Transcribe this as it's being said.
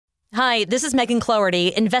Hi, this is Megan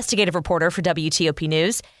Cloherty, investigative reporter for WTOP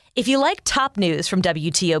News. If you like top news from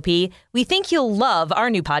WTOP, we think you'll love our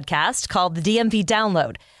new podcast called The DMV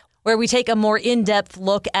Download, where we take a more in-depth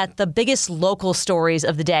look at the biggest local stories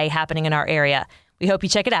of the day happening in our area. We hope you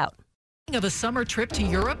check it out. Of a summer trip to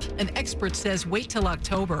Europe, an expert says wait till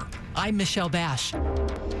October. I'm Michelle Bash.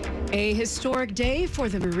 A historic day for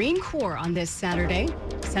the Marine Corps on this Saturday.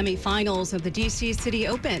 Semifinals of the D.C. City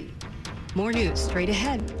Open. More news straight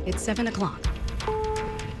ahead. It's 7 o'clock.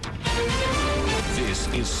 This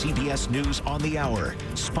is CBS News on the Hour,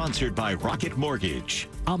 sponsored by Rocket Mortgage.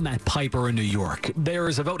 I'm Matt Piper in New York. There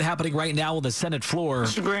is a vote happening right now on the Senate floor.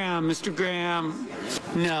 Mr. Graham.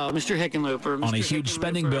 No, Mr. Hickenlooper. On a huge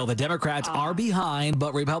spending bill, the Democrats are behind,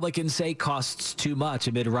 but Republicans say costs too much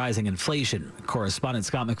amid rising inflation. Correspondent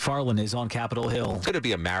Scott McFarland is on Capitol Hill. It's going to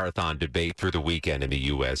be a marathon debate through the weekend in the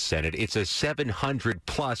U.S. Senate. It's a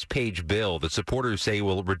 700-plus page bill that supporters say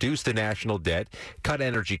will reduce the national debt, cut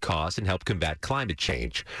energy costs, and help combat climate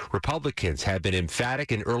change. Republicans have been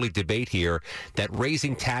emphatic in early debate here that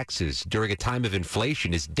raising taxes during a time of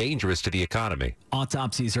inflation is dangerous to the economy.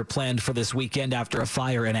 Autopsies are planned for this weekend after a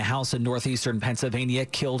fire in a house in northeastern Pennsylvania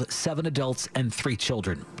killed 7 adults and 3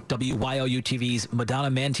 children. WYOU-TV's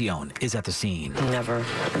Madonna Mantione is at the scene. Never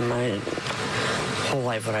in my whole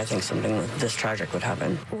life would I think something this tragic would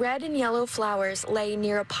happen. Red and yellow flowers lay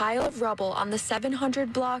near a pile of rubble on the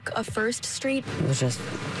 700 block of First Street. It was just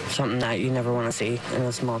something that you never want to see in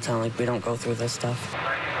a small town. Like, we don't go through this stuff.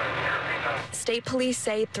 State police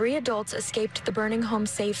say 3 adults escaped the burning home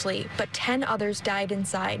safely, but 10 others died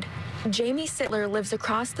inside. Jamie Sittler lives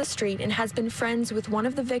across the street and has been friends with one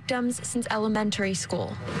of the victims since elementary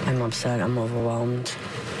school. I'm upset. I'm overwhelmed.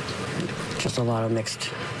 Just a lot of mixed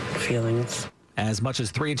feelings. As much as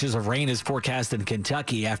 3 inches of rain is forecast in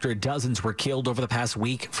Kentucky after dozens were killed over the past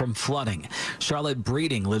week from flooding. Charlotte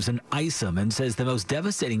Breeding lives in Isom and says the most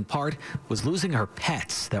devastating part was losing her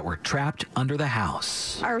pets that were trapped under the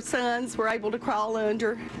house. Our sons were able to crawl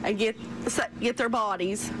under and get their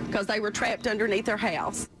bodies because they were trapped underneath their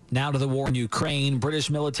house. Now to the war in Ukraine. British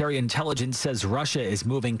military intelligence says Russia is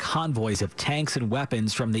moving convoys of tanks and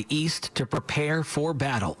weapons from the east to prepare for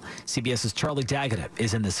battle. CBS's Charlie D'Agata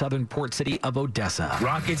is in the southern port city of Odessa.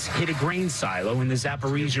 Rockets hit a grain silo in the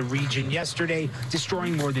Zaporizhia region yesterday,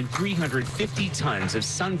 destroying more than 350 tons of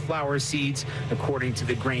sunflower seeds, according to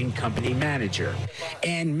the grain company manager.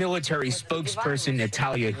 And military spokesperson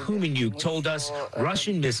Natalia Humeniuk told us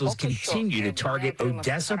Russian missiles continue to target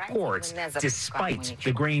Odessa ports despite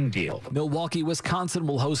the grain deal. Milwaukee, Wisconsin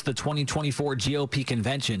will host the 2024 GOP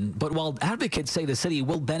convention, but while advocates say the city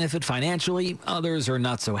will benefit financially, others are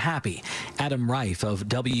not so happy. Adam Reif of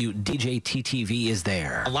WDJT-TV is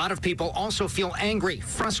there. A lot of people also feel angry,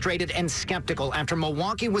 frustrated, and skeptical after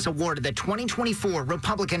Milwaukee was awarded the 2024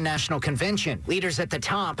 Republican National Convention. Leaders at the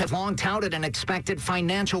top have long touted an expected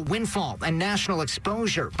financial windfall and national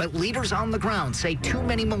exposure, but leaders on the ground say too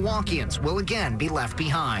many Milwaukeeans will again be left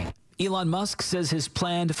behind. Elon Musk says his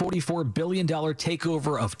planned $44 billion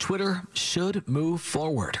takeover of Twitter should move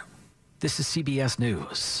forward. This is CBS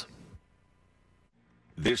News.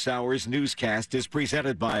 This hour's newscast is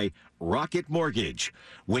presented by Rocket Mortgage.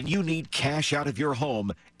 When you need cash out of your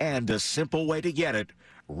home and a simple way to get it,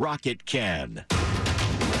 Rocket can.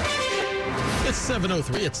 It's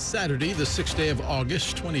 7:03. It's Saturday, the 6th day of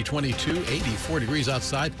August, 2022. 84 degrees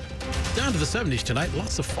outside. Down to the 70s tonight.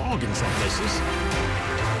 Lots of fog in some places.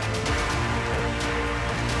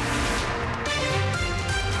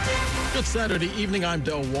 Good Saturday evening. I'm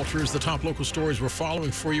Del Walters. The top local stories we're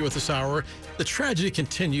following for you at this hour. The tragedy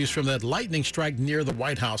continues from that lightning strike near the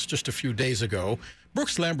White House just a few days ago.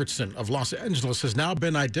 Brooks Lambertson of Los Angeles has now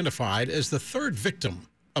been identified as the 3rd victim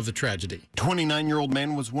of the tragedy. 29-year-old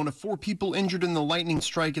man was one of 4 people injured in the lightning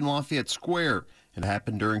strike in Lafayette Square. It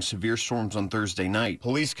happened during severe storms on Thursday night.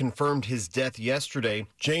 Police confirmed his death yesterday.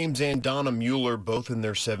 James and Donna Mueller, both in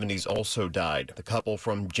their 70s, also died. The couple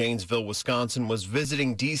from Janesville, Wisconsin, was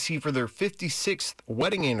visiting D.C. for their 56th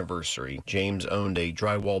wedding anniversary. James owned a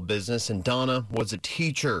drywall business and Donna was a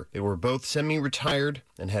teacher. They were both semi-retired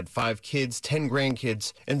and had 5 kids, 10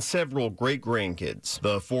 grandkids, and several great-grandkids.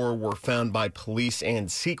 The 4 were found by police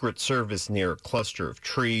and Secret Service near a cluster of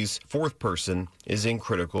trees. 4th person is in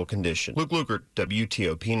critical condition. Luke Lukert,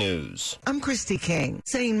 WTOP News. I'm Christy King,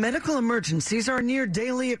 saying medical emergencies are a near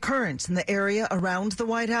daily occurrence in the area around the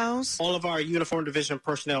White House. All of our uniform division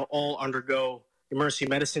personnel all undergo emergency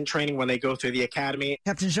medicine training when they go through the academy.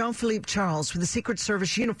 Captain Jean-Philippe Charles with the Secret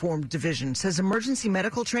Service Uniform Division says emergency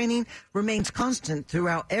medical training remains constant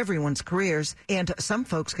throughout everyone's careers, and some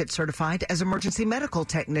folks get certified as emergency medical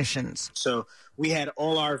technicians. So we had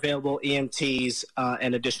all our available EMTs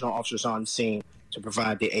and additional officers on scene to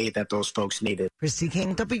provide the aid that those folks needed. Christy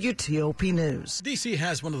King, WTOP News. D.C.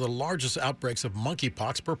 has one of the largest outbreaks of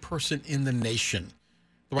monkeypox per person in the nation.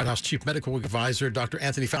 The White House Chief Medical Advisor, Dr.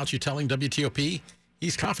 Anthony Fauci, telling WTOP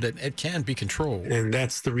he's confident it can be controlled. And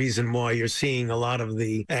that's the reason why you're seeing a lot of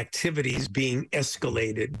the activities being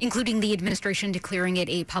escalated. Including the administration declaring it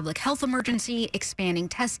a public health emergency, expanding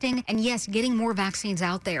testing, and yes, getting more vaccines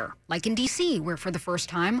out there. Like in D.C., where for the first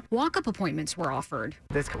time, walk-up appointments were offered.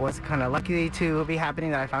 This was kind of lucky to be happening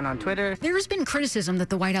that I found on Twitter. There has been criticism that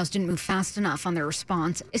the White House didn't move fast enough on their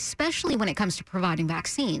response, especially when it comes to providing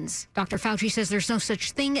vaccines. Dr. Fauci says there's no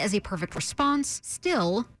such thing as a perfect response.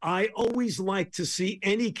 Still, I always like to see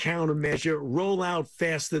any countermeasure roll out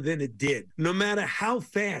faster than it did. No matter how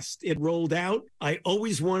fast it rolled out, I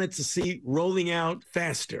always wanted to see rolling out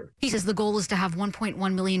faster. He says the goal is to have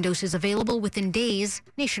 1.1 million doses available within days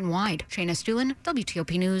nationwide. Shayna Stewin,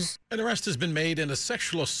 WTOP News. An arrest has been made in a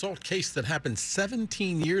sexual assault case that happened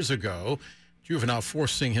 17 years ago. Juvenile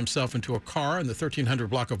forcing himself into a car in the 1300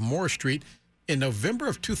 block of Moore Street. In November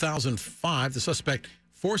of 2005, the suspect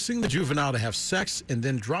forcing the juvenile to have sex and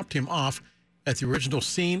then dropped him off at the original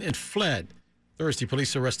scene and fled. Thursday,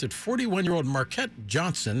 police arrested 41-year-old Marquette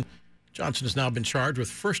Johnson. Johnson has now been charged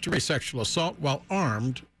with first-degree sexual assault while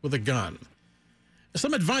armed with a gun.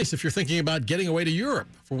 Some advice if you're thinking about getting away to Europe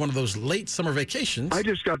for one of those late summer vacations. I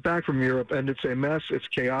just got back from Europe, and it's a mess. It's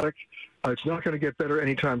chaotic. It's not going to get better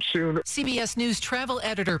anytime soon. CBS News travel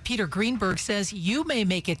editor Peter Greenberg says you may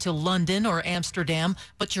make it to London or Amsterdam,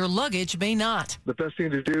 but your luggage may not. The best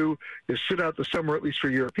thing to do is sit out the summer, at least for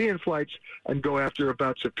European flights, and go after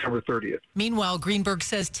about September 30th. Meanwhile, Greenberg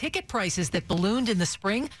says ticket prices that ballooned in the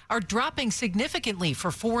spring are dropping significantly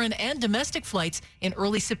for foreign and domestic flights in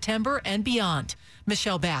early September and beyond.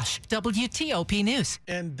 Michelle Bash, WTOP News.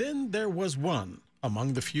 And then there was one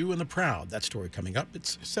among the few and the proud. That story coming up.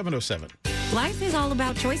 It's 7:07. Life is all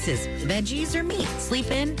about choices. Veggies or meat,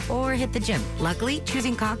 sleep in or hit the gym. Luckily,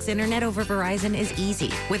 choosing Cox Internet over Verizon is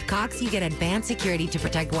easy. With Cox, you get advanced security to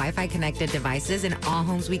protect Wi-Fi connected devices in all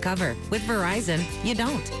homes we cover. With Verizon, you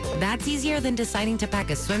don't. That's easier than deciding to pack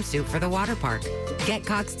a swimsuit for the water park. Get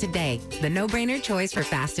Cox today, the no-brainer choice for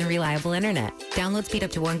fast and reliable internet. Download speed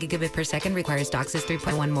up to 1 gigabit per second, requires DOCSIS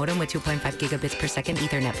 3.1 modem with 2.5 gigabits per second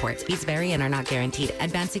Ethernet port. Speeds vary and are not guaranteed.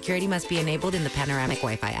 Advanced security must be enabled in the Panoramic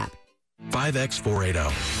Wi-Fi app.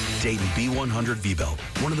 5X480. Dayton B100 V-Belt,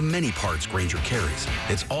 one of the many parts Grainger carries.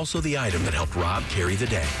 It's also the item that helped Rob carry the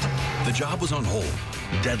day. The job was on hold,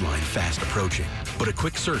 deadline fast approaching, but a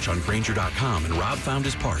quick search on Grainger.com and Rob found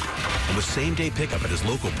his part. And with same-day pickup at his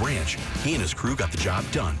local branch, he and his crew got the job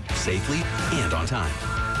done, safely and on time.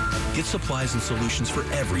 Get supplies and solutions for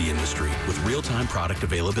every industry with real-time product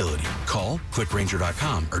availability. Call, click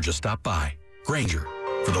Grainger.com, or just stop by. Grainger,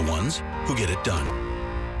 for the ones who get it done.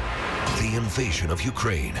 The invasion of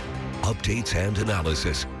Ukraine. Updates and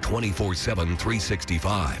analysis 24/7,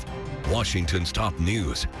 365. Washington's top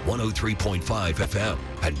news, 103.5 FM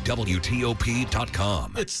and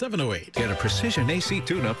WTOP.com. It's 7:08. Get a precision AC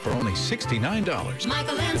tune-up for only $69.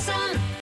 Michael and Son.